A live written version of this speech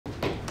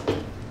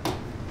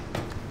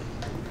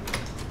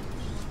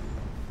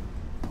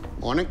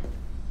Morning.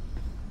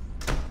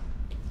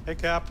 Hey,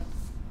 Cap.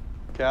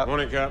 Cap.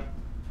 Morning, Cap.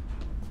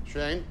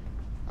 Shane,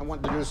 I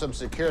want to do some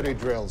security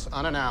drills,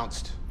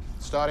 unannounced.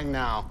 Starting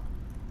now.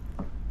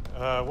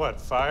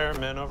 What? Fire,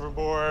 men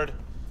overboard?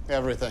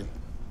 Everything.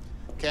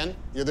 Ken,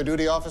 you're the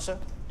duty officer?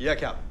 Yeah,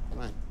 Cap.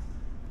 Right.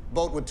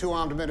 Boat with 2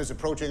 armed men is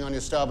approaching on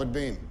your starboard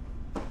beam.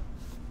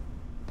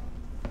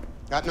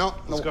 No,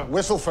 Let's go.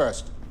 Whistle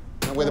first.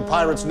 That way the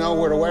pirates know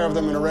we're aware of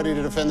them and are ready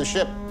to defend the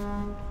ship.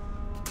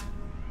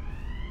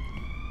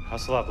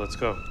 Hustle up, let's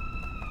go.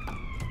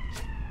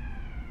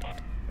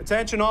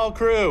 Attention all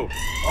crew.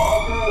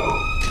 All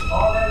crew,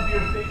 all men to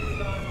your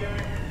stations on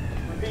deck.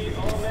 Repeat,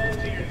 all men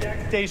to your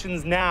deck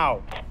stations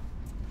now.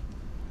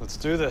 Let's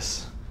do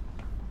this.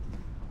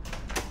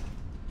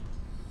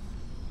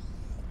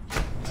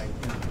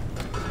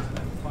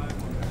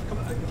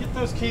 Get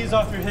those keys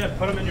off your hip,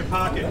 put them in your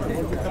pocket.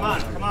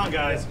 Come on,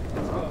 guys.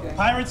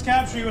 Pirates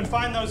capture you and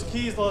find those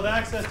keys, they'll have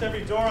access to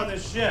every door on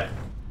this ship.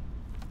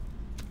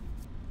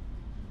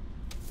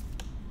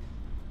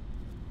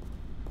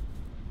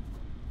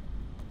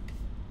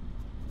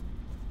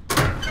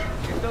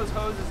 Get those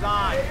hoses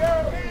on.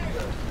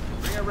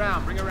 Bring it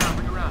around, bring it around,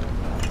 bring it around.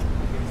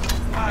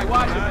 Hey,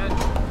 watch it, man.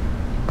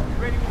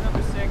 You ready with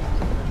number 6?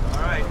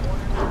 All right.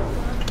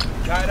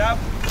 Tie it up.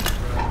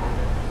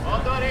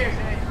 All done here,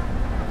 Shane.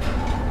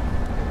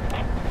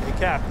 Hey,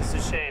 Cap, this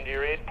is Shane. Do you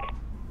read?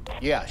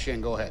 Yeah,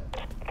 Shane, go ahead.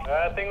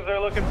 Things are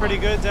looking pretty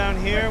good down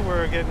here.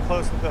 We're getting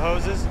close with the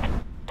hoses.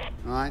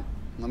 All right.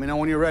 Let me know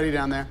when you're ready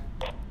down there.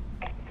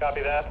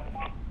 Copy that.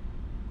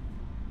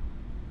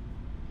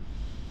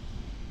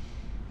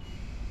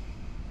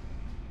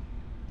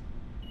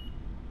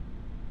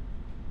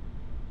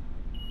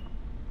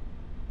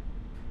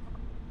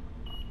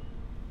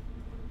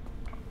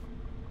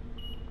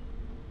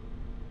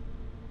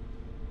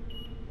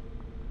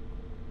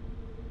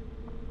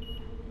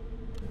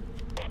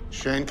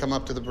 Shane, come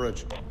up to the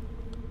bridge.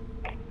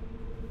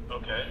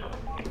 Okay.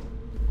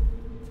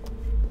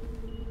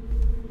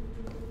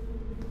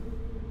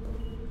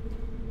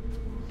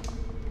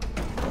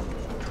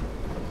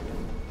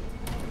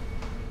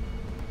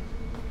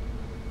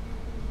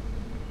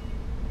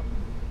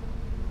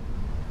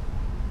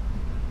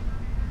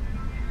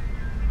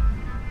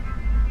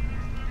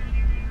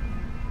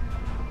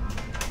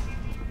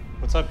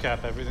 What's up,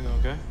 Cap? Everything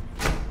okay?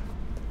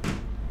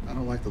 I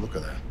don't like the look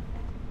of that.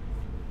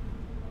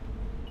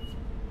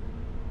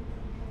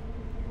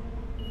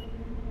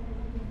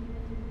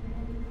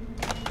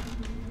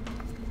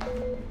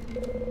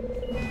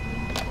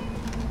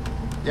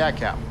 Yeah,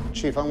 Cap.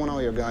 Chief, I want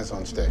all your guys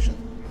on station.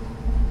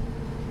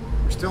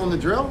 We're still in the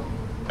drill?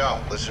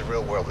 No, this is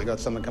real world. We got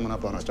something coming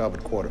up on our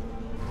starboard quarter.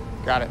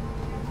 Got it.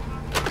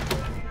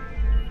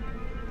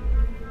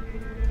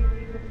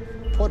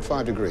 Port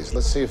 5 degrees.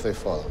 Let's see if they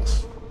follow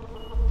us.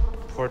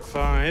 Port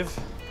 5.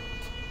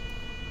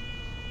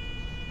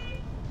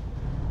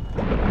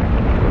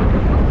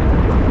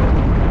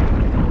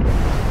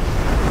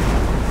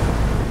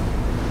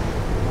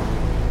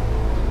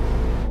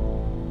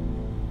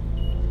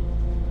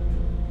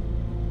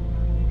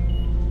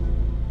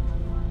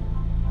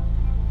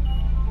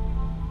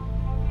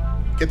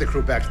 Get the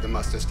crew back to the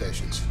muster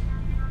stations.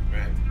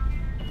 Right.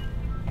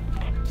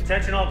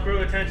 Attention all crew,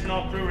 return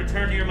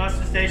to your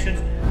muster stations.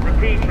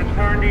 Repeat,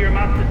 return to your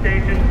muster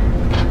stations.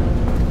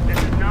 This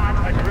is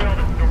not a drill,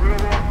 this is a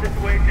real-world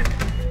situation.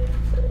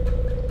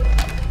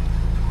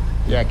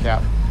 Yeah,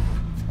 Cap.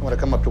 I want to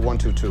come up to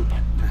 122.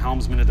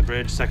 Helmsman at the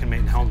bridge, second mate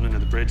and helmsman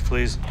at the bridge,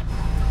 please.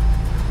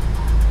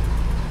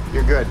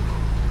 You're good.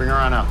 Bring her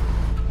on up.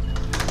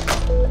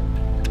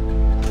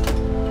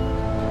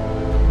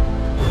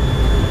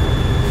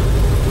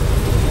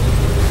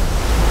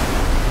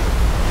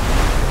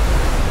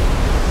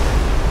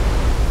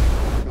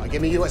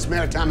 Give me U.S.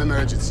 maritime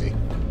emergency.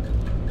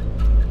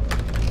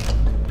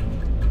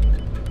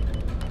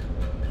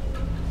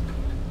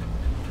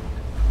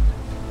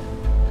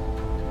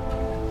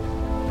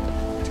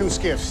 Two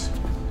skiffs.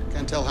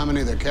 Can't tell how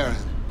many they're carrying.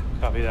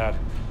 Copy that.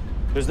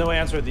 There's no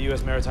answer at the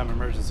U.S. maritime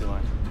emergency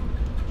line.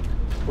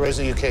 Where's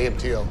the UK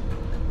MTO?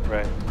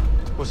 Right.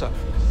 What's up?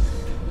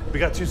 We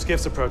got 2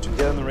 skiffs approaching.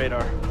 Get on the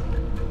radar.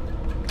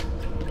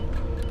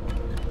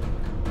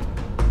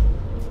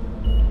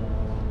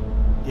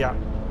 Yeah.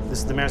 This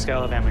is the Maersk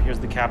Alabama. Here's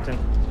the captain.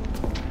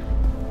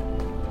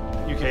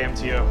 UK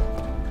MTO.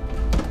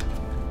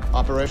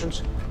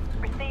 Operations?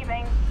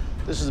 Receiving.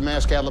 This is the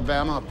Maersk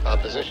Alabama. Our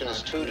position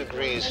is 2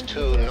 degrees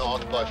 2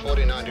 north by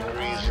 49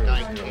 degrees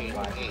 19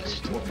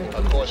 east.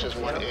 Our course is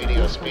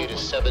 180. Our speed is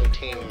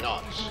 17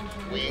 knots.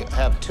 We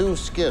have 2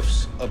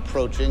 skiffs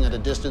approaching at a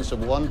distance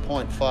of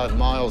 1.5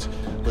 miles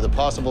with a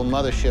possible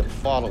mothership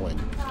following.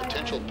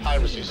 Potential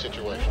piracy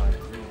situation.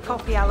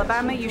 Copy,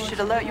 Alabama. You should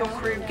alert your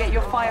crew, get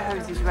your fire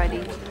hoses ready,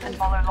 and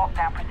follow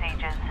lockdown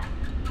procedures.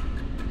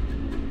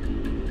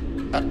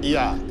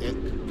 Yeah.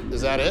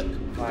 Is that it?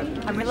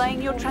 I'm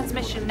relaying your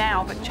transmission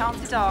now, but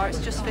chances are it's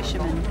just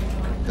fishermen.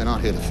 They're not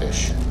here to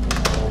fish.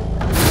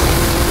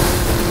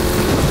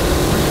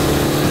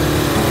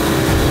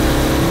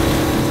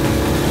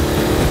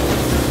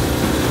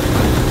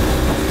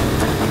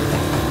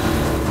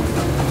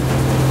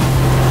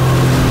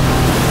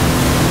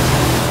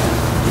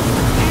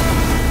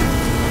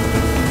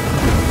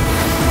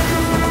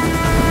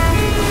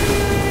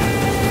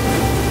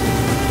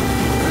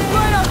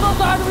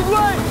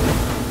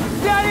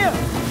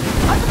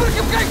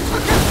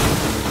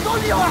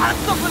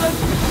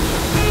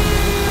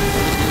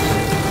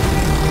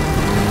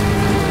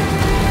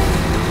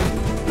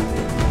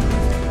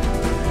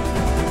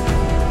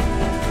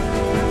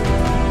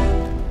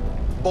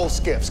 both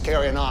skiffs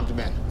carry an armed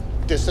men.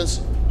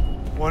 Distance?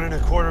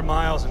 1.25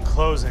 miles and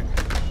closing.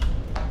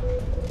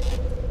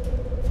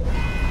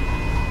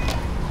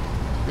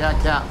 Yeah,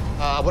 Cap.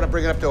 I want to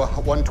bring it up to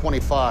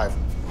 125.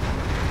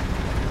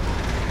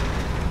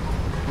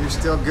 You're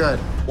still good.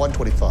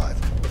 125.